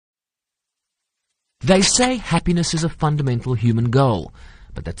They say happiness is a fundamental human goal,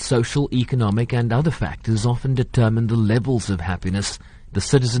 but that social, economic and other factors often determine the levels of happiness the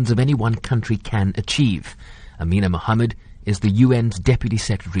citizens of any one country can achieve. Amina Mohammed is the UN's Deputy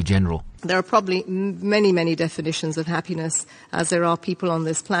Secretary General. There are probably many definitions of happiness, as there are people on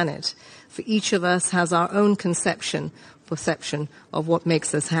this planet. For each of us has our own perception of what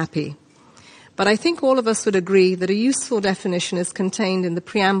makes us happy. But I think all of us would agree that a useful definition is contained in the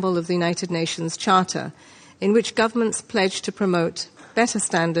preamble of the United Nations Charter, in which governments pledge to promote better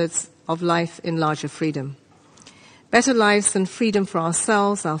standards of life in larger freedom. Better lives than freedom for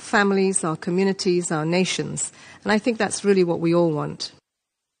ourselves, our families, our communities, our nations. And I think that's really what we all want.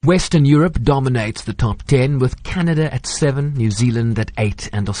 Western Europe dominates the top 10, with Canada at 7, New Zealand at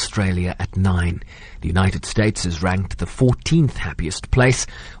 8 and Australia at 9. The United States is ranked the 14th happiest place,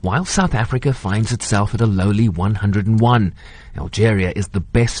 while South Africa finds itself at a lowly 101. Algeria is the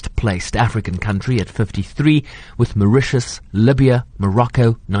best placed African country at 53, with Mauritius, Libya,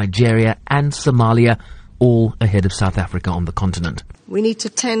 Morocco, Nigeria and Somalia all ahead of South Africa on the continent. We need to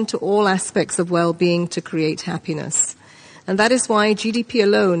tend to all aspects of well-being to create happiness. And that is why GDP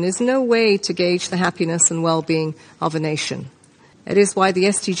alone is no way to gauge the happiness and well-being of a nation. It is why the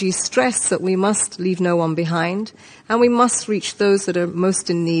SDGs stress that we must leave no one behind, and we must reach those that are most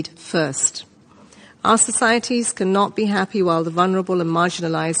in need first. Our societies cannot be happy while the vulnerable and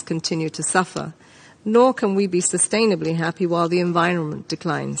marginalized continue to suffer, nor can we be sustainably happy while the environment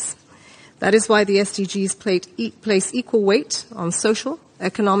declines. That is why the SDGs place equal weight on social,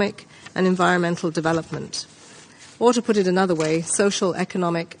 economic, and environmental development. Or to put it another way, social,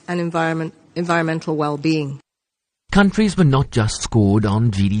 economic, and environmental well-being. Countries were not just scored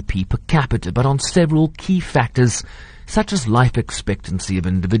on GDP per capita, but on several key factors, such as life expectancy of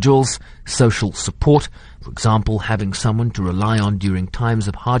individuals, social support, for example, having someone to rely on during times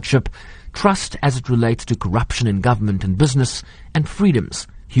of hardship, trust as it relates to corruption in government and business, and freedoms,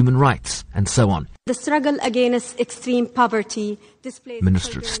 human rights, and so on. The struggle against extreme poverty displays...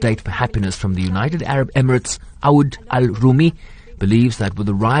 Minister of State for Happiness from the United Arab Emirates, Aoud Al-Rumi, believes that with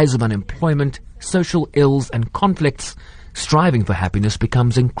the rise of unemployment, social ills and conflicts, striving for happiness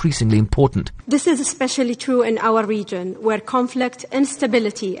becomes increasingly important. This is especially true in our region, where conflict,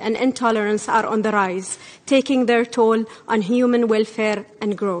 instability and intolerance are on the rise, taking their toll on human welfare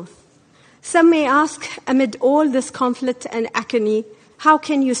and growth. Some may ask, amid all this conflict and agony, how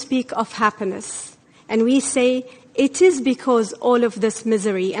can you speak of happiness? And we say, it is because all of this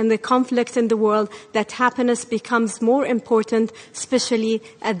misery and the conflict in the world that happiness becomes more important, especially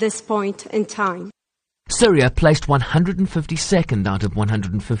at this point in time. Syria placed 152nd out of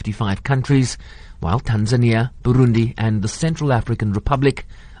 155 countries, while Tanzania, Burundi and the Central African Republic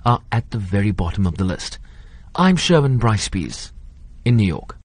are at the very bottom of the list. I'm Sherwin Bryce-Pease in New York.